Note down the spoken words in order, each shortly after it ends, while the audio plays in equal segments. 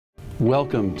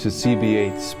Welcome to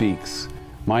CB8 Speaks.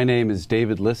 My name is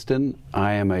David Liston.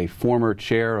 I am a former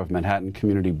chair of Manhattan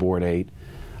Community Board 8.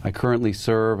 I currently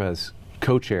serve as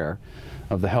co-chair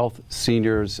of the Health,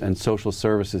 Seniors, and Social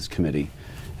Services Committee,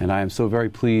 and I am so very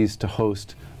pleased to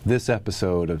host this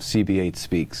episode of CB8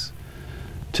 Speaks.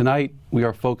 Tonight, we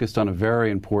are focused on a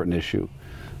very important issue,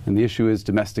 and the issue is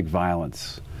domestic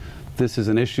violence. This is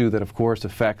an issue that, of course,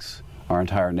 affects our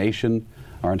entire nation,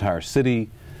 our entire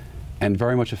city, and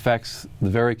very much affects the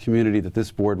very community that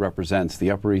this board represents, the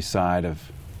Upper East Side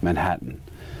of Manhattan.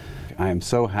 I am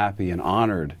so happy and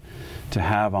honored to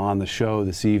have on the show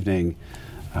this evening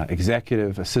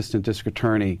Executive Assistant District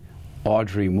Attorney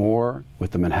Audrey Moore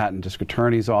with the Manhattan District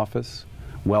Attorney's Office.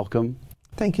 Welcome.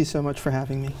 Thank you so much for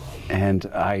having me. And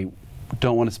I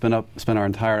don't want to spend our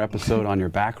entire episode on your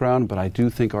background, but I do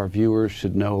think our viewers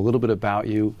should know a little bit about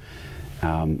you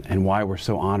and why we're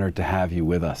so honored to have you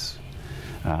with us.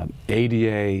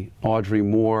 ADA Audrey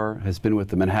Moore has been with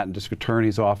the Manhattan District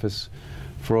Attorney's Office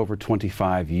for over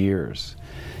 25 years.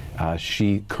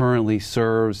 She currently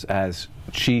serves as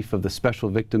Chief of the Special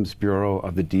Victims Bureau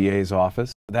of the DA's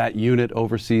Office. That unit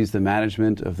oversees the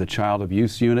management of the Child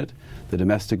Abuse Unit, the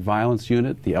Domestic Violence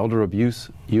Unit, the Elder Abuse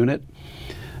Unit,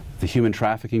 the Human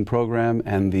Trafficking Program,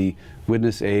 and the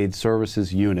Witness Aid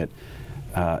Services Unit.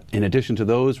 In addition to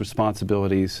those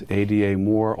responsibilities, ADA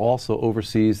Moore also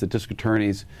oversees the District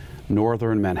Attorney's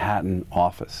Northern Manhattan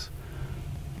office.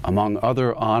 Among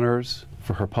other honors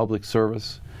for her public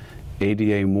service,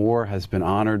 ADA Moore has been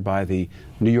honored by the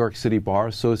New York City Bar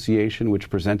Association, which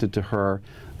presented to her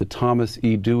the Thomas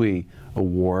E. Dewey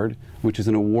Award, which is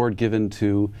an award given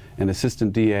to an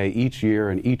assistant DA each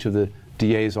year in each of the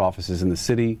DA's offices in the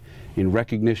city in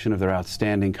recognition of their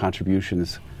outstanding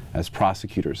contributions as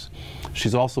prosecutors.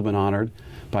 She's also been honored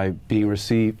by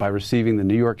receiving the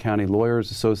New York County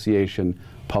Lawyers Association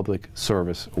Public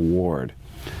Service Award.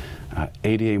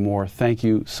 ADA Moore, thank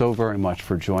you so very much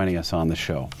for joining us on the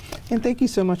show. And thank you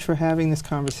so much for having this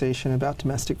conversation about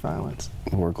domestic violence.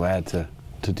 We're glad to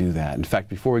do that. In fact,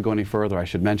 before we go any further, I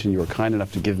should mention you were kind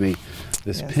enough to give me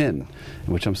this pin,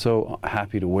 which I'm so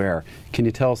happy to wear. Can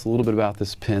you tell us a little bit about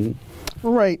this pin?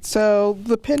 Right, so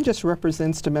the pin just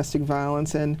represents domestic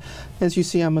violence, and as you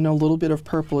see, I'm in a little bit of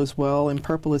purple as well, and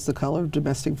purple is the color of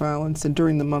domestic violence. And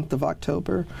during the month of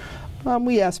October,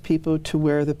 we ask people to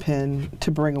wear the pin to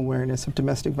bring awareness of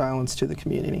domestic violence to the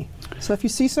community. So if you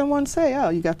see someone, say, oh,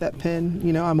 you got that pin,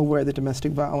 you know, I'm aware that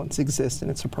domestic violence exists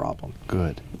and it's a problem.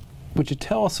 Good. Would you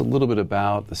tell us a little bit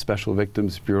about the Special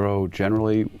Victims Bureau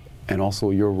generally, and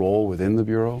also your role within the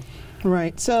Bureau?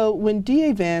 Right. So when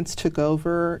DA Vance took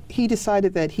over, he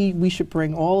decided that we should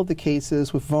bring all of the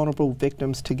cases with vulnerable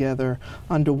victims together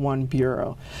under one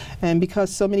bureau. And because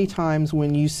so many times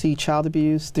when you see child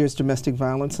abuse, there's domestic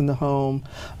violence in the home.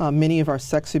 Many of our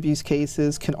sex abuse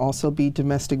cases can also be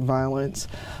domestic violence.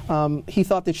 He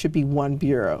thought there should be one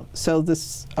bureau. So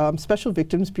this Special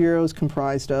Victims Bureau is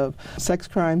comprised of sex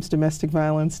crimes, domestic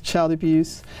violence, child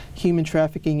abuse, human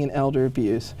trafficking, and elder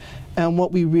abuse. And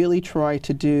what we really try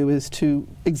to do is to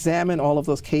examine all of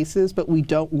those cases, but we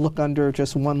don't look under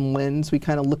just one lens. We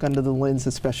kind of look under the lens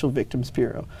of Special Victims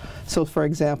Bureau. So for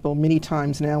example, many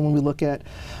times now when we look at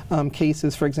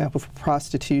cases, for example, for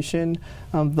prostitution,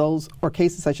 or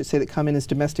cases I should say that come in as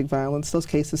domestic violence, those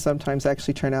cases sometimes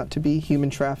actually turn out to be human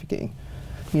trafficking.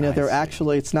 You know,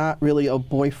 it's not really a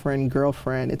boyfriend,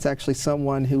 girlfriend, it's actually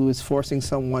someone who is forcing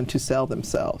someone to sell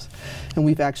themselves. And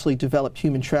we've actually developed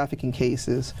human trafficking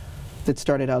cases that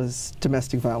started out as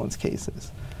domestic violence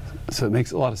cases. So it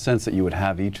makes a lot of sense that you would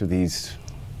have each of these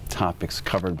topics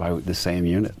covered by the same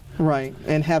unit. Right,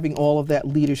 and having all of that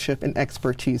leadership and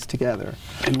expertise together.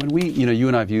 And when you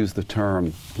and I have used the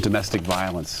term domestic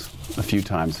violence a few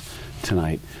times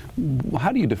tonight,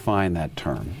 how do you define that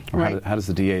term? Or right. How does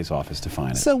the DA's office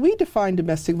define it? So we define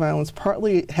domestic violence,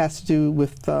 partly it has to do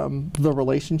with the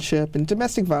relationship, and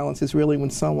domestic violence is really when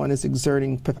someone is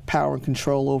exerting power and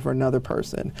control over another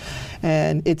person.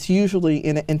 And it's usually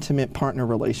in an intimate partner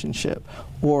relationship,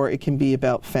 or it can be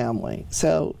about family.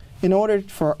 So in order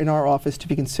for in our office to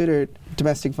be considered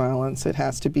domestic violence, it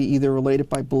has to be either related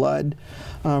by blood,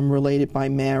 related by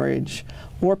marriage,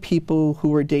 or people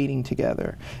who are dating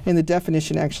together. And the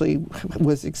definition actually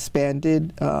was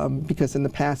expanded because in the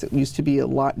past it used to be a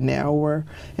lot narrower,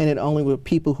 and it only were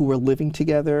people who were living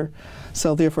together.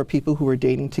 So therefore people who were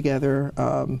dating together,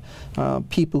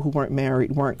 people who weren't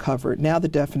married weren't covered. Now the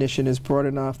definition is broad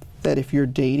enough that if you're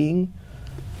dating,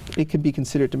 it can be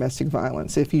considered domestic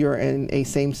violence. If you're in a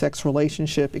same-sex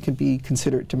relationship, it can be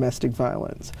considered domestic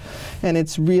violence. And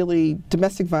it's really,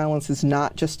 domestic violence is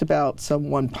not just about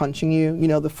someone punching you. You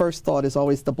know, the first thought is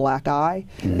always the black eye.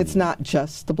 It's not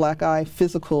just the black eye.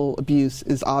 Physical abuse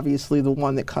is obviously the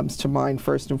one that comes to mind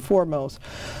first and foremost.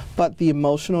 But the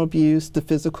emotional abuse, the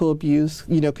physical abuse,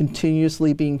 you know,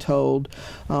 continuously being told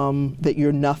that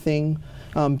you're nothing,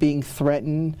 being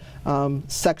threatened,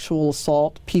 sexual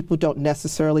assault. People don't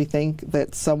necessarily think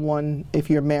that someone, if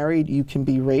you're married, you can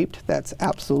be raped. That's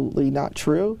absolutely not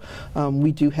true.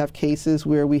 We do have cases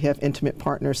where we have intimate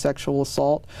partner sexual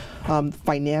assault,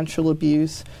 financial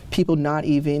abuse, people not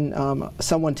even,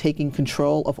 someone taking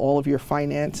control of all of your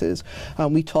finances.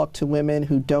 We talk to women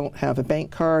who don't have a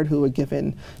bank card, who are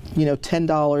given, you know,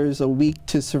 $10 a week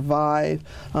to survive.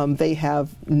 They have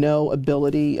no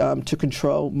ability to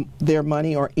control their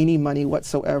money or any money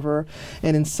whatsoever.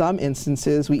 And in some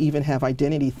instances, we even have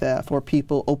identity theft, or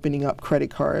people opening up credit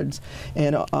cards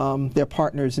in their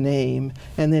partner's name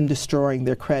and then destroying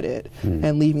their credit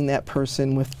and leaving that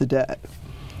person with the debt.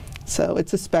 So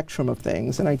it's a spectrum of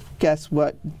things, and I guess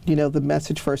what, you know, the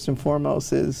message first and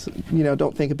foremost is, you know,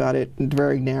 don't think about it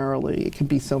very narrowly. It can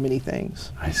be so many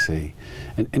things. I see.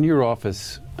 And your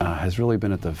office has really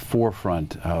been at the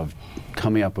forefront of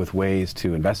coming up with ways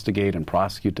to investigate and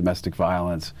prosecute domestic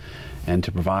violence and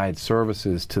to provide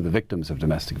services to the victims of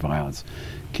domestic violence.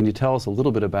 Can you tell us a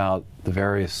little bit about the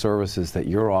various services that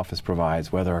your office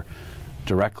provides, whether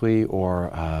directly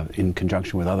or in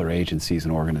conjunction with other agencies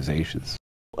and organizations?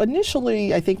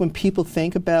 Initially, I think when people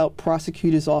think about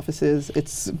prosecutors' offices,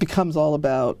 it becomes all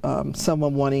about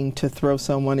someone wanting to throw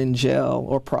someone in jail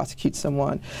or prosecute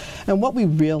someone. And what we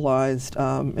realized,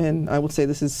 and I would say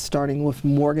this is starting with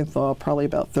Morgenthau probably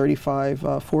about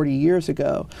 35, 40 years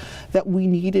ago, that we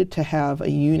needed to have a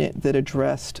unit that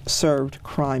addressed served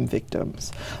crime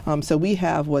victims. So we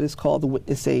have what is called the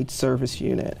Witness Aid Service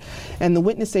Unit. And the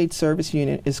Witness Aid Service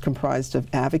Unit is comprised of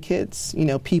advocates, you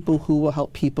know, people who will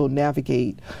help people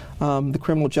navigate the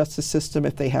criminal justice system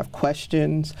if they have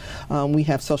questions. We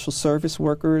have social service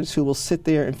workers who will sit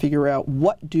there and figure out,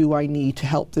 what do I need to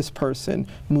help this person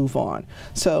move on?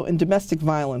 So in domestic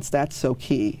violence, that's so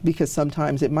key, because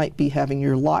sometimes it might be having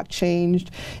your lock changed,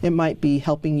 it might be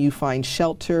helping you find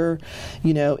shelter,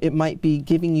 you know, it might be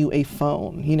giving you a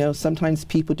phone. You know, sometimes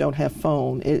people don't have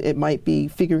phone. It might be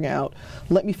figuring out,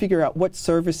 let me figure out what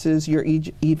services you're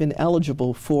even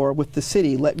eligible for with the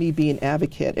city. Let me be an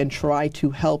advocate and try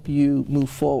to help you move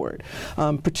forward.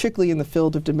 Particularly in the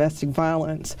field of domestic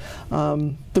violence,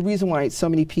 the reason why so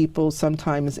many people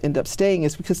sometimes end up staying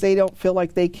is because they don't feel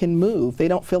like they can move. They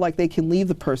don't feel like they can leave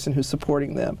the person who's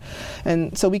supporting them.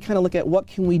 And so we kind of look at, what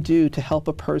can we do to help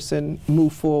a person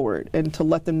move forward and to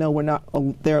let them know we're not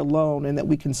they're alone and that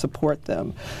we can support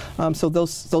them. So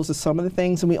those are some of the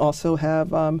things. And we also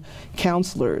have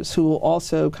counselors who will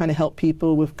also kind of help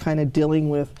people with kind of dealing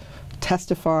with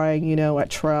testifying, you know, at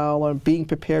trial, or being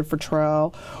prepared for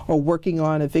trial, or working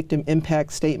on a victim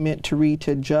impact statement to read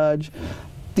to a judge.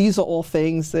 These are all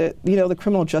things that, you know, the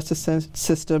criminal justice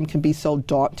system can be so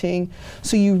daunting.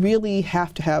 So you really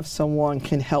have to have someone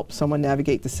can help someone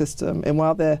navigate the system. And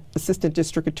while the assistant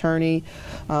district attorney,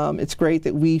 it's great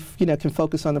that we, you know, can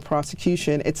focus on the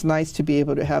prosecution, it's nice to be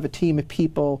able to have a team of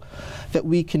people that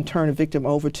we can turn a victim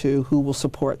over to who will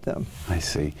support them. I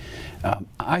see.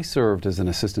 I served as an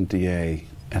assistant DA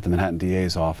at the Manhattan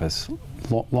DA's office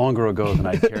longer ago than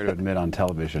I care to admit on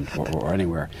television or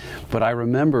anywhere. But I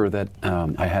remember that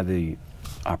I had the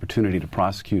opportunity to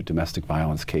prosecute domestic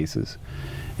violence cases.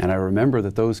 And I remember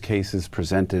that those cases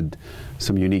presented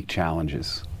some unique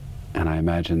challenges. And I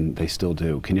imagine they still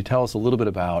do. Can you tell us a little bit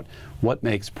about what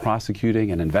makes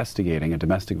prosecuting and investigating a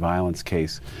domestic violence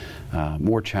case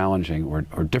more challenging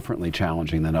or differently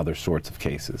challenging than other sorts of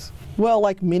cases? Well,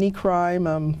 like many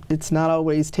crime, it's not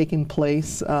always taking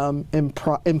place in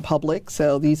public.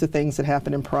 So these are things that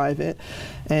happen in private.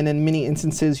 And in many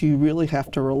instances, you really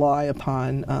have to rely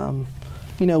upon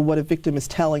you know, what a victim is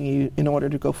telling you in order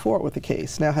to go forward with the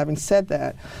case. Now, having said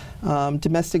that,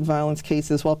 domestic violence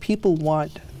cases, while people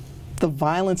want the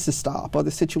violence to stop or the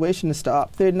situation to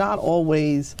stop, they're not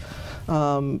always,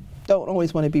 don't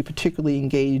always want to be particularly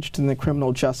engaged in the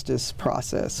criminal justice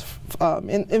process,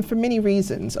 and for many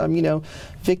reasons. You know,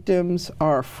 victims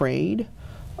are afraid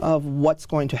of what's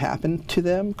going to happen to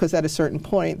them, because at a certain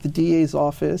point, the DA's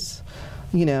office,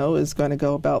 you know, is going to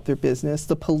go about their business.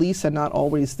 The police are not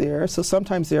always there, so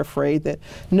sometimes they're afraid that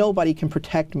nobody can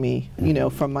protect me, you know,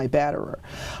 from my batterer.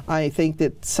 I think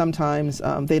that sometimes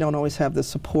they don't always have the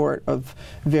support of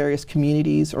various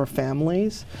communities or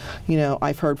families. You know,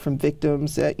 I've heard from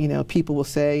victims that, you know, people will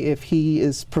say if he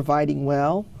is providing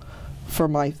well,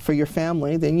 for your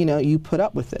family, then you put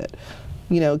up with it.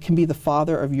 It can be the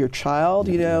father of your child,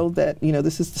 that,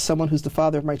 this is someone who's the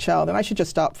father of my child. And I should just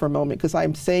stop for a moment, because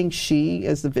I'm saying she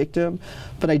as the victim,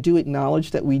 but I do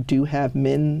acknowledge that we do have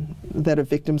men that are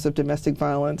victims of domestic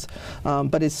violence,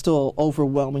 but it's still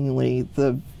overwhelmingly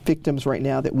the victims right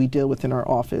now that we deal with in our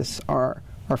office are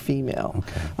female.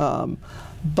 Okay.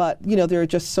 But, there are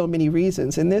just so many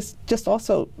reasons. And this just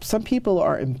also, some people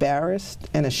are embarrassed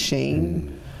and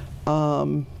ashamed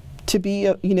to be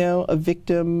a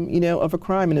victim, of a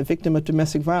crime and a victim of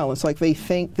domestic violence. Like, they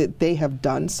think that they have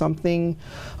done something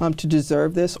to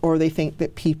deserve this, or they think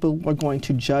that people are going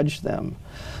to judge them.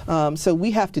 So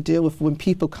we have to deal with, when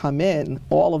people come in,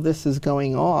 all of this is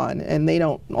going on, and they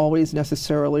don't always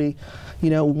necessarily,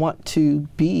 want to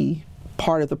be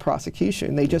part of the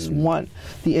prosecution. They just want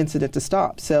the incident to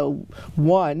stop. So,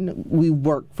 one, we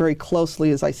work very closely,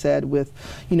 as I said, with,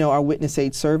 our Witness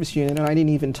Aid Service Unit, and I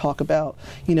didn't even talk about,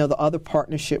 the other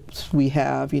partnerships we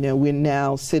have. We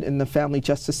now sit in the Family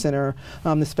Justice Center,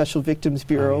 the Special Victims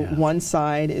Bureau. Oh, yeah. One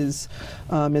side is,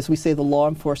 as we say, the law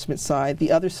enforcement side.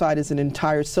 The other side is an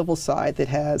entire civil side that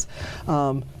has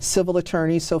civil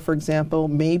attorneys. So, for example,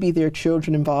 maybe there are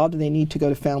children involved and they need to go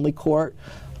to family court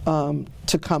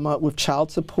to come up with child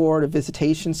support or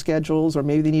visitation schedules, or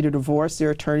maybe they need a divorce. There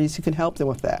are attorneys who can help them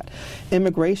with that.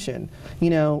 Immigration,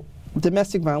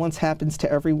 domestic violence happens to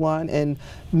everyone, and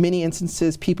many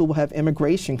instances people will have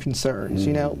immigration concerns.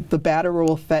 The batterer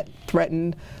will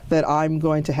threaten that I'm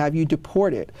going to have you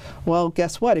deported. Well,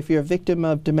 guess what? If you're a victim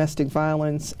of domestic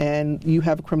violence and you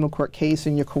have a criminal court case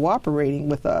and you're cooperating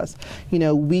with us,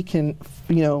 we can,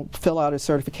 fill out a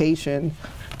certification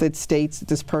that states that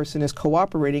this person is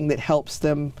cooperating, that helps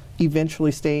them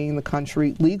eventually stay in the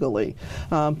country legally.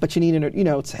 But you need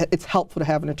it's helpful to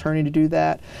have an attorney to do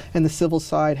that. And the civil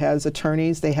side has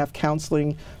attorneys. They have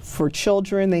counseling for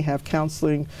children. They have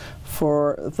counseling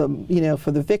for the for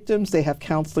the victims. They have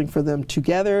counseling for them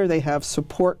together. They have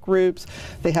support groups.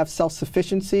 They have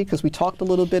self-sufficiency, because we talked a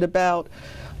little bit about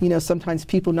sometimes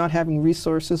people not having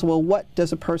resources. Well, what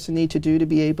does a person need to do to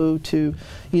be able to,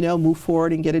 move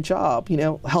forward and get a job?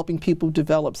 Helping people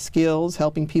develop skills,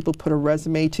 helping people put a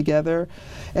resume together,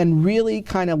 and really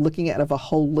kind of looking at a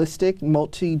holistic,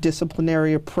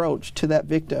 multidisciplinary approach to that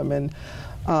victim. And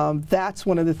that's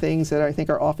one of the things that I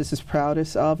think our office is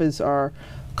proudest of, is our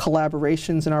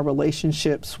collaborations and our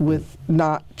relationships with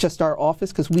not just our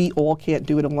office, because we all can't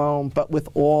do it alone, but with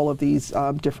all of these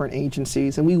different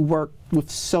agencies. And we work with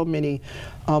so many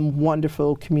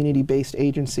wonderful community-based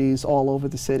agencies all over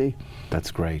the city. That's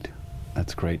great.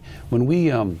 That's great. When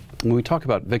we talk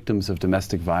about victims of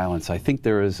domestic violence, I think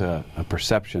there is a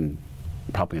perception,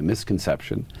 probably a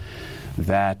misconception,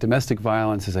 that domestic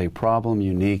violence is a problem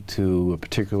unique to a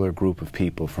particular group of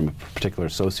people from a particular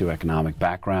socioeconomic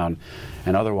background,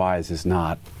 and otherwise is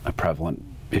not a prevalent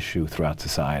issue throughout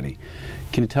society.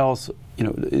 Can you tell us,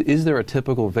 is there a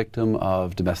typical victim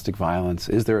of domestic violence?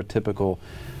 Is there a typical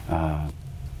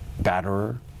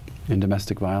batterer in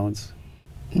domestic violence?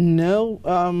 No,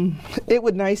 it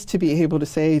would be nice to be able to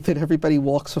say that everybody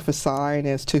walks with a sign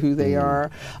as to who they are,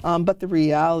 but the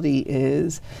reality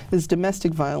is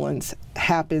domestic violence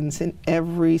happens in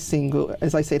every single,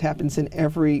 as I say, it happens in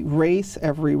every race,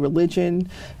 every religion,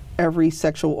 every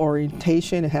sexual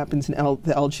orientation. It happens in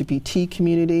the LGBT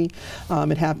community.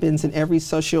 It happens in every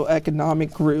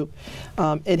socioeconomic group.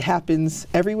 It happens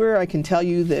everywhere. I can tell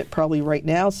you that probably right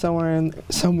now, somewhere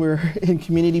in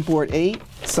Community Board 8,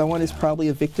 someone is probably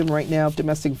a victim right now of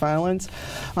domestic violence.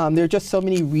 There are just so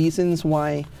many reasons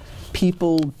why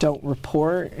people don't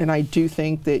report, and I do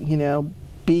think that,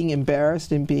 being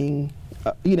embarrassed and being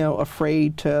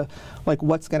afraid to,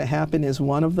 what's going to happen is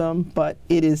one of them, but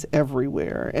it is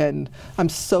everywhere. And I'm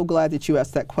so glad that you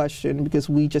asked that question, because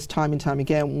we just time and time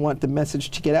again want the message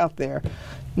to get out there.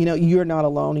 You're not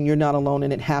alone, and you're not alone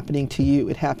in it happening to you.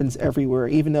 It happens everywhere,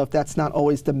 even though if that's not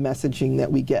always the messaging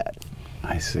that we get.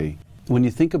 I see. When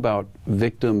you think about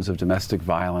victims of domestic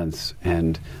violence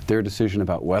and their decision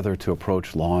about whether to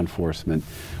approach law enforcement,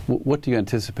 what do you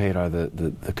anticipate are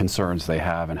the concerns they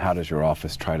have, and how does your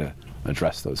office try to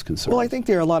address those concerns? Well, I think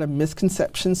there are a lot of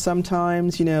misconceptions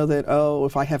sometimes, that,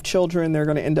 if I have children, they're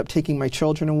going to end up taking my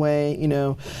children away.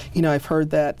 I've heard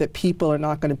that people are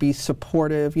not going to be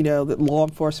supportive, that law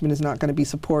enforcement is not going to be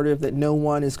supportive, that no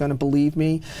one is going to believe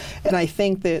me. And I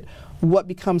think that what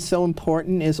becomes so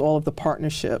important is all of the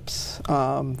partnerships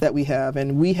that we have.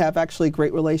 And we have actually a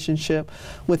great relationship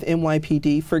with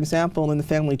NYPD. For example, in the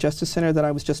Family Justice Center that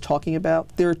I was just talking about,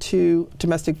 there are 2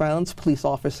 domestic violence police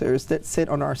officers that sit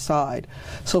on our side.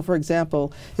 So for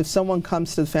example, if someone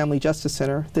comes to the Family Justice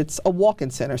Center, that's a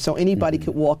walk-in center, so anybody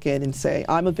could walk in and say,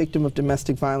 I'm a victim of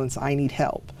domestic violence, I need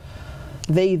help.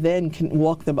 They then can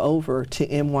walk them over to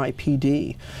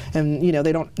NYPD. And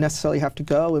they don't necessarily have to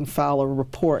go and file a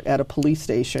report at a police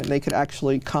station. They could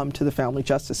actually come to the Family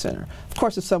Justice Center. Of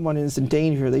course, if someone is in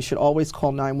danger, they should always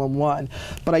call 911.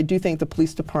 But I do think the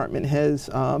police department is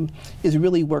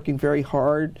really working very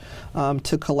hard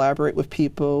to collaborate with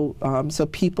people, so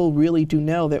people really do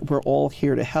know that we're all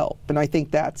here to help. And I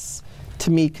think that's,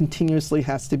 to me, continuously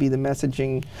has to be the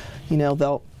messaging.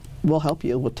 We'll help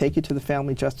you. We'll take you to the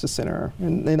Family Justice Center,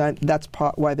 and that's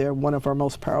why they're one of our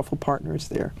most powerful partners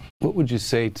there. What would you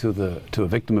say to a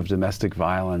victim of domestic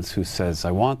violence who says,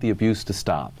 I want the abuse to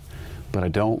stop, but I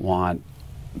don't want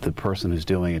the person who's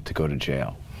doing it to go to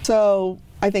jail? So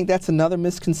I think that's another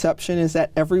misconception, is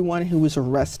that everyone who was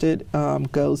arrested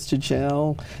goes to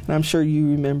jail. And I'm sure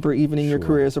you remember, even in your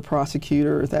career as a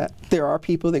prosecutor, that there are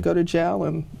people that go to jail,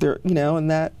 and and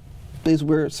that is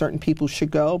where certain people should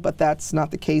go, but that's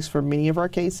not the case for many of our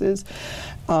cases.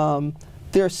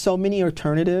 There are so many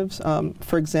alternatives.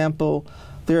 For example,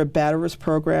 there are batterers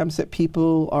programs that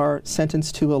people are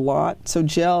sentenced to a lot. So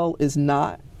jail is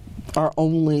not our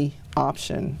only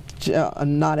option,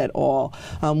 not at all.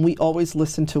 We always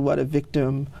listen to what a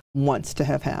victim wants to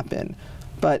have happen.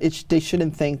 But they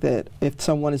shouldn't think that if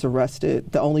someone is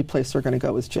arrested, the only place they're going to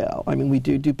go is jail. I mean, we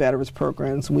do batterers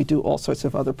programs, and we do all sorts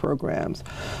of other programs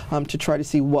to try to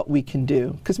see what we can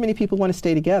do. Because many people want to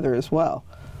stay together as well.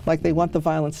 Like, they want the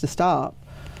violence to stop,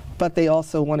 but they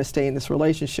also want to stay in this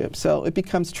relationship. So it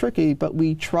becomes tricky, but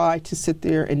we try to sit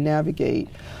there and navigate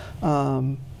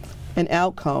an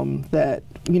outcome that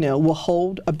will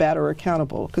hold a batterer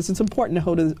accountable. Because it's important to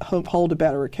hold a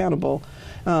batterer accountable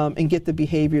and get the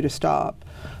behavior to stop.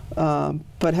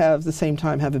 But at the same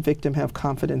time have a victim have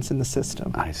confidence in the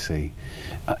system. I see.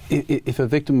 If a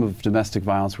victim of domestic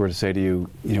violence were to say to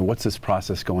you, what's this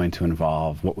process going to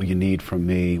involve? What will you need from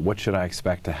me? What should I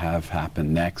expect to have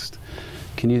happen next?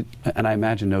 Can you, and I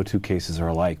imagine no 2 cases are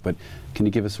alike, but can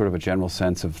you give us sort of a general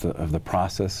sense of the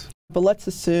process? But let's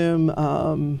assume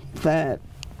that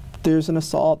there's an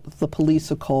assault, the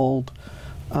police are called.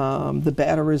 The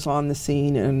batterer is on the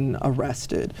scene and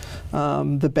arrested.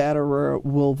 The batterer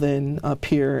will then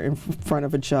appear in front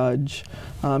of a judge.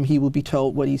 He will be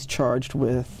told what he's charged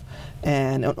with,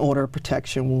 and an order of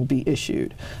protection will be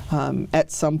issued. At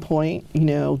some point,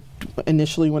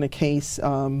 initially when a case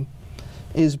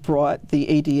is brought, the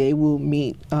ADA will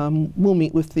meet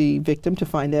with the victim to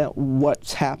find out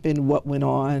what's happened, what went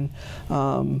on,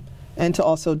 and to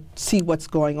also see what's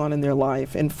going on in their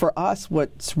life. And for us,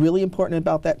 what's really important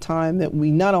about that time, that we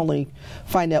not only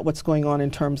find out what's going on in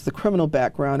terms of the criminal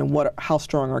background and how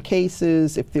strong our case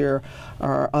is, if there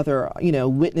are other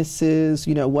witnesses,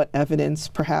 what evidence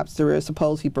perhaps there is.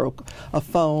 Suppose he broke a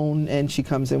phone and she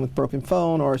comes in with broken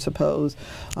phone, or suppose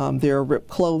there are ripped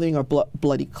clothing or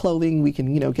bloody clothing, we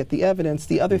can get the evidence.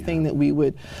 The other thing that we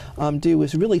would do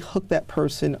is really hook that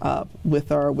person up with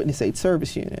our witness aid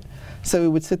service unit. So we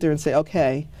would sit there and say,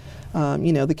 okay,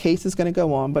 the case is going to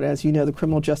go on, but as you know, the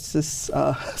criminal justice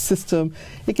system,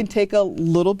 it can take a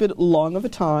little bit long of a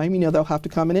time. They'll have to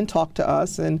come in and talk to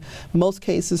us, and most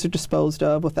cases are disposed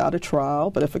of without a trial,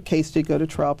 but if a case did go to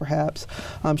trial, perhaps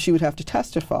she would have to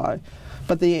testify.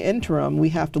 But the interim, we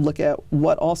have to look at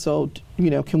what also,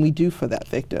 can we do for that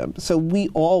victim. So we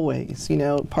always,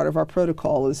 part of our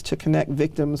protocol is to connect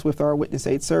victims with our witness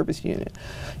aid service unit,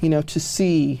 to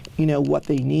see, what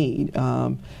they need,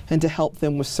 and to help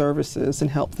them with services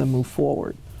and help them move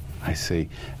forward. I see.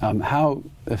 How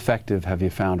effective have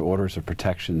you found orders of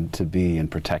protection to be in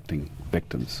protecting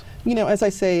victims? As I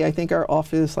say, I think our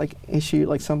office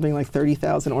issued something like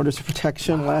 30,000 orders of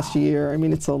protection last year. I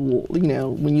mean, it's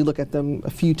when you look at them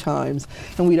a few times,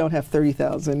 and we don't have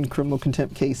 30,000 criminal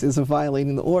contempt cases of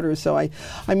violating the orders. So I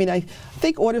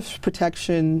think orders of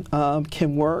protection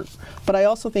can work, but I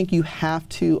also think you have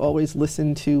to always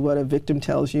listen to what a victim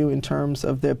tells you in terms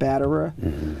of their batterer.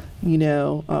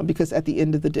 Mm-hmm. Because at the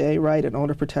end of the day, right, an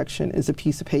order of protection is a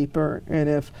piece of paper, and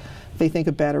if they think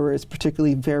a batterer is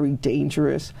particularly very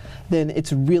dangerous, then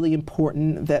it's really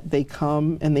important that they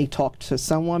come and they talk to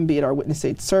someone, be it our witness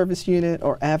aid service unit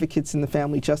or advocates in the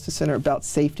Family Justice Center, about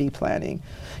safety planning.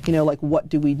 What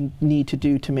do we need to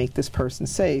do to make this person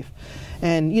safe?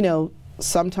 And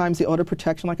sometimes the order of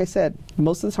protection, like I said,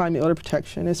 most of the time the order of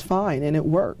protection is fine and it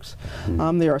works.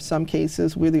 There are some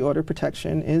cases where the order of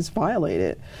protection is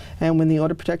violated. And when the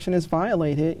order of protection is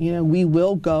violated, we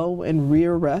will go and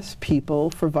rearrest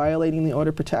people for violating the order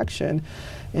of protection.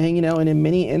 And, and in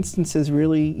many instances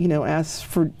really, ask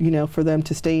for, for them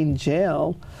to stay in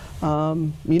jail,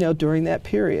 during that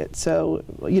period. So,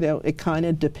 it kind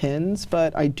of depends,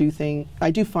 but I do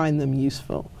find them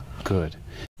useful. Good.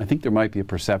 I think there might be a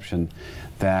perception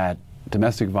that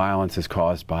domestic violence is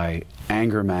caused by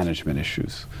anger management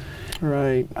issues.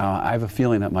 Right. I have a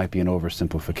feeling that might be an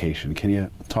oversimplification. Can you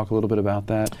talk a little bit about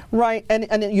that? Right. And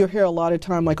you'll hear a lot of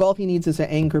time, like, all he needs is an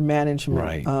anger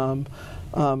management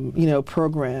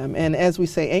program. And as we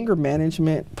say, anger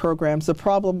management programs, the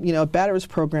problem, a batterer's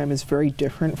program is very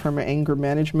different from an anger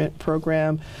management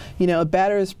program. A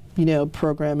batterer's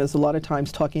program is a lot of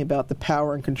times talking about the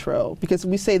power and control, because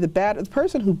we say the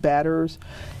person who batters,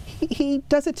 he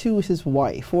does it to his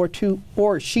wife,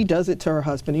 or she does it to her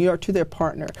husband, or to their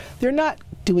partner. They're not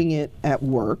doing it at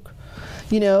work.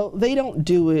 They don't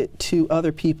do it to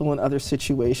other people in other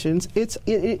situations. It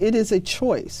is a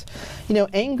choice.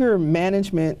 Anger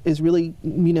management is really,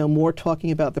 more talking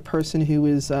about the person who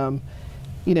is,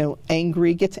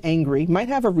 gets angry, might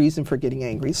have a reason for getting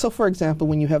angry. So, for example,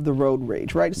 when you have the road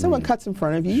rage, right? If someone cuts in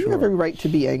front of you, you have a right to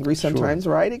be angry sometimes,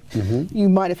 right? You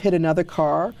might have hit another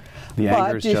car. The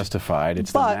anger is justified.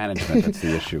 It's the management that's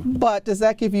the issue. But does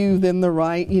that give you then the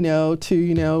right,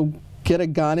 to, get a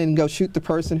gun and go shoot the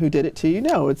person who did it to you?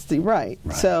 No, it's the right.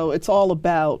 So it's all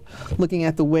about looking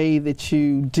at the way that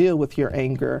you deal with your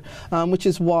anger, which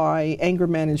is why anger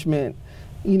management,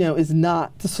 is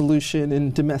not the solution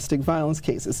in domestic violence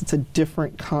cases. It's a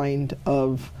different kind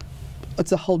of,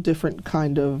 it's a whole different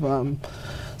kind of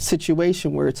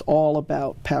situation where it's all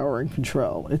about power and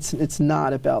control. It's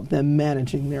not about them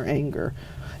managing their anger.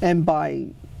 And by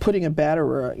putting a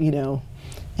batterer,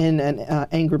 in an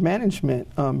anger management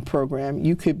program,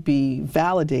 you could be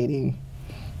validating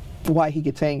why he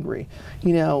gets angry.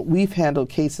 We've handled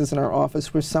cases in our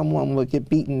office where someone would get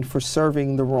beaten for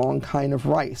serving the wrong kind of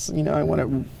rice. I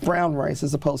wanted brown rice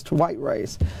as opposed to white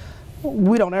rice.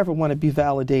 We don't ever want to be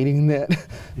validating that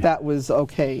that was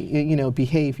okay,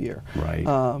 behavior.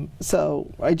 Right.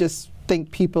 So I just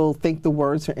think people think the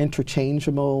words are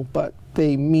interchangeable, but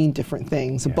they mean different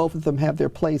things. And both of them have their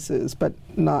places, but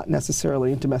not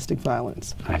necessarily in domestic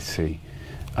violence. I see.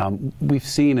 We've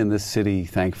seen in this city,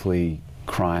 thankfully,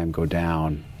 crime go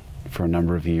down for a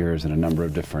number of years in a number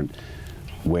of different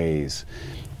ways.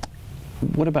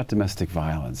 What about domestic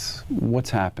violence? What's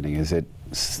happening? Is it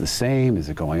the same? Is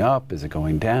it going up? Is it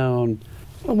going down?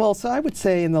 Well, so I would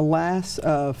say in the last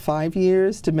 5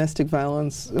 years, domestic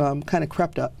violence kind of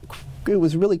crept up. It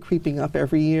was really creeping up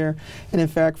every year. And in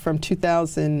fact, from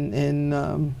 2000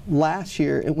 and last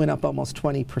year, it went up almost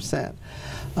 20%.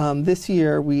 This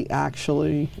year, we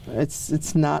actually,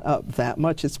 it's not up that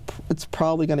much. It's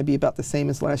probably going to be about the same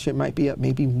as last year. It might be up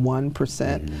maybe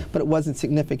 1%, but it wasn't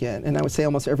significant. And I would say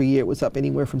almost every year it was up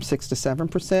anywhere from 6 to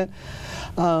 7%.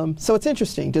 So it's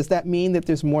interesting. Does that mean that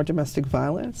there's more domestic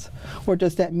violence? Or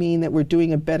does that mean that we're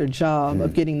doing a better job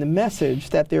of getting the message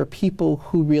that there are people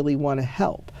who really want to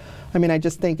help? I mean, I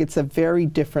just think it's a very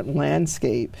different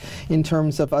landscape in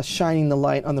terms of us shining the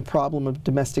light on the problem of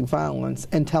domestic violence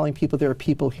and telling people there are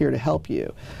people here to help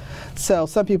you. So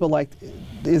some people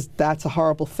that's a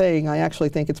horrible thing. I actually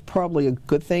think it's probably a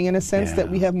good thing in a sense that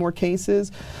we have more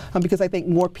cases, because I think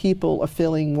more people are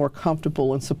feeling more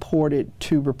comfortable and supported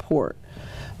to report.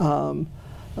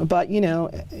 But, you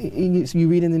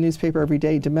read in the newspaper every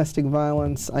day, domestic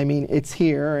violence, I mean, it's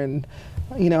here, and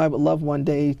I would love one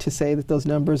day to say that those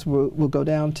numbers will go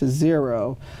down to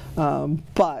 0.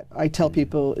 But I tell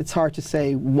people it's hard to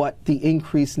say what the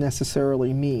increase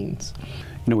necessarily means.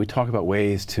 We talk about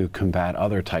ways to combat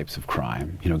other types of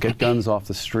crime. Get guns off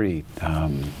the street,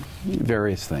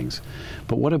 various things.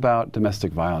 But what about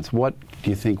domestic violence? What do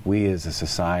you think we as a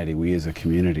society, we as a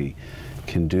community,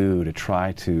 can do to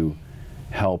try to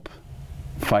help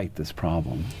fight this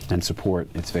problem and support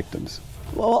its victims?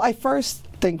 Well, I first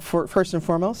think first and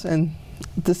foremost, and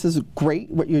this is great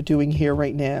what you're doing here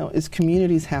right now, is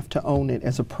communities have to own it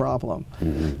as a problem.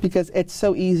 Because it's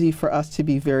so easy for us to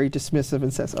be very dismissive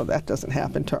and says, oh, that doesn't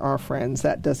happen to our friends,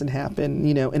 that doesn't happen,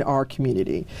 in our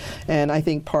community. And I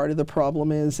think part of the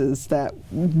problem is that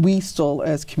we still,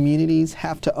 as communities,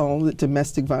 have to own that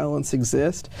domestic violence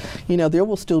exists. There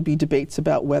will still be debates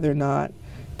about whether or not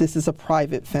this is a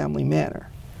private family matter.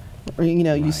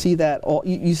 You see that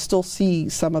you still see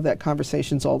some of that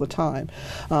conversations all the time.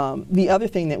 The other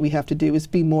thing that we have to do is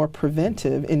be more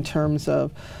preventive in terms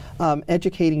of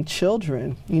educating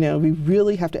children. We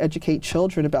really have to educate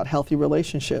children about healthy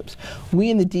relationships. We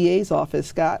in the DA's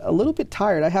office got a little bit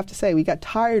tired. I have to say, we got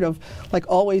tired of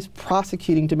always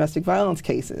prosecuting domestic violence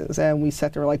cases, and we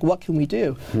sat there like, what can we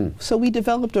do? So we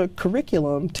developed a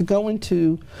curriculum to go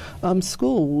into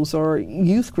schools or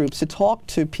youth groups to talk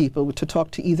to people, to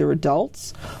talk to either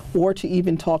adults or to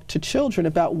even talk to children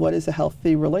about what is a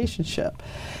healthy relationship.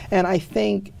 And I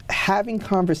think having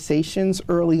conversations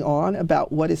early on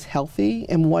about what is healthy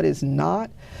and what is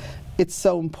not, it's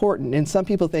so important. And some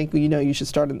people think, well, you should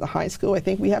start in the high school. I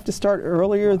think we have to start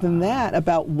earlier than that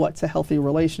about what's a healthy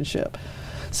relationship.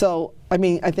 So,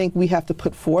 I think we have to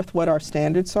put forth what our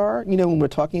standards are, when we're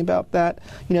talking about that,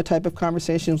 type of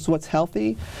conversations, what's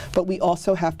healthy. But we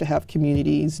also have to have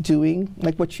communities doing,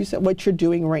 like what you said, what you're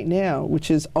doing right now,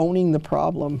 which is owning the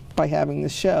problem by having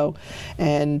this show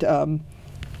and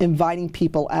inviting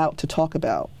people out to talk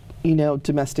about,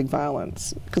 domestic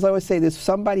violence. Because I always say there's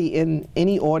somebody in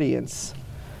any audience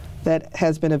that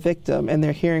has been a victim and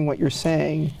they're hearing what you're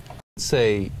saying.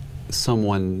 Say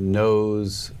someone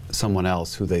knows someone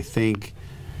else who they think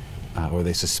or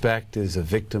they suspect is a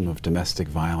victim of domestic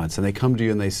violence, and they come to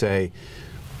you and they say,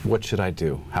 what should I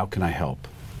do? How can I help?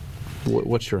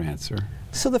 What's your answer?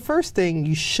 So the first thing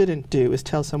you shouldn't do is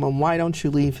tell someone, why don't you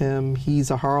leave him?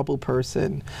 He's a horrible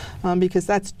person. Because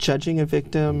that's judging a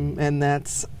victim, and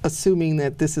that's assuming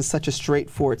that this is such a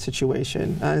straightforward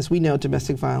situation. As we know,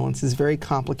 domestic violence is very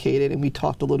complicated, and we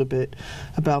talked a little bit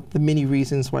about the many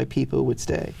reasons why people would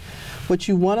stay. What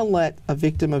you want to let a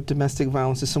victim of domestic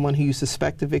violence, or someone who you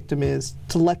suspect a victim is,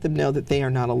 to let them know that they are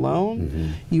not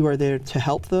alone. You are there to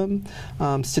help them.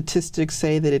 Statistics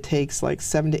say that it takes like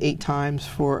 7 to 8 times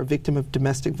for a victim of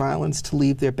domestic violence to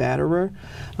leave their batterer.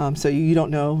 So you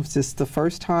don't know if this the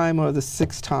first time or the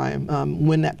 6th time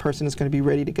when that person is going to be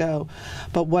ready to go.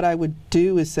 But what I would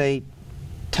do is say,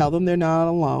 tell them they're not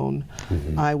alone.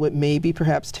 I would maybe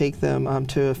perhaps take them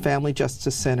to a family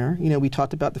justice center. We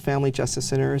talked about the family justice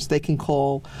centers. They can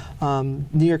call,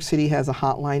 New York City has a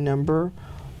hotline number,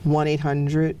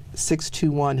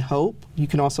 1-800-621-HOPE. You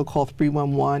can also call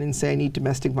 311 and say, I need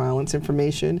domestic violence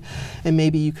information. And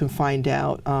maybe you can find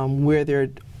out where there are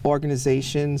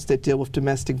organizations that deal with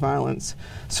domestic violence.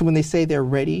 So when they say they're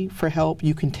ready for help,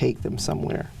 you can take them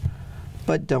somewhere.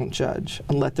 But don't judge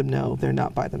and let them know they're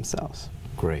not by themselves.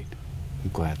 Great. I'm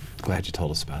glad you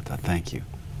told us about that. Thank you.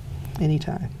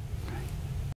 Anytime.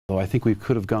 Well, I think we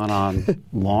could have gone on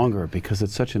longer because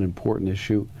it's such an important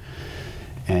issue,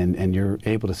 and you're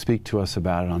able to speak to us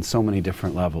about it on so many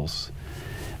different levels.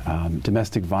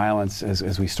 Domestic violence,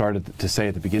 as we started to say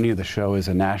at the beginning of the show, is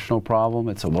a national problem.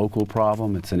 It's a local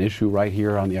problem. It's an issue right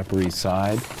here on the Upper East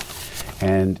Side.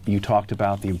 And you talked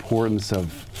about the importance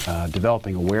of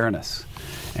developing awareness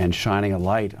and shining a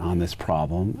light on this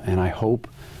problem. And I hope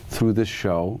through this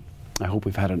show, I hope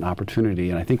we've had an opportunity,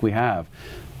 and I think we have,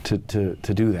 to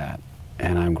do that.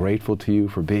 And I'm grateful to you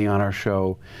for being on our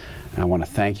show. And I want to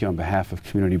thank you on behalf of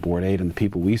Community Board 8 and the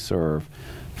people we serve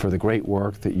for the great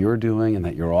work that you're doing and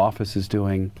that your office is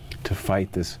doing to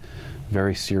fight this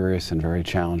very serious and very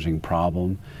challenging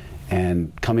problem,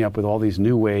 and coming up with all these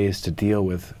new ways to deal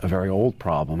with a very old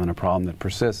problem and a problem that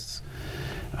persists.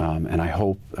 And I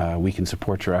hope we can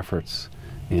support your efforts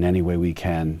in any way we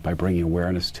can by bringing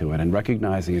awareness to it and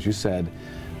recognizing, as you said,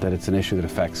 that it's an issue that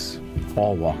affects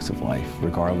all walks of life,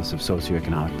 regardless of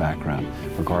socioeconomic background,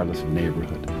 regardless of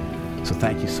neighborhood. So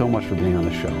thank you so much for being on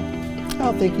the show.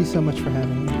 Oh, thank you so much for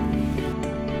having me.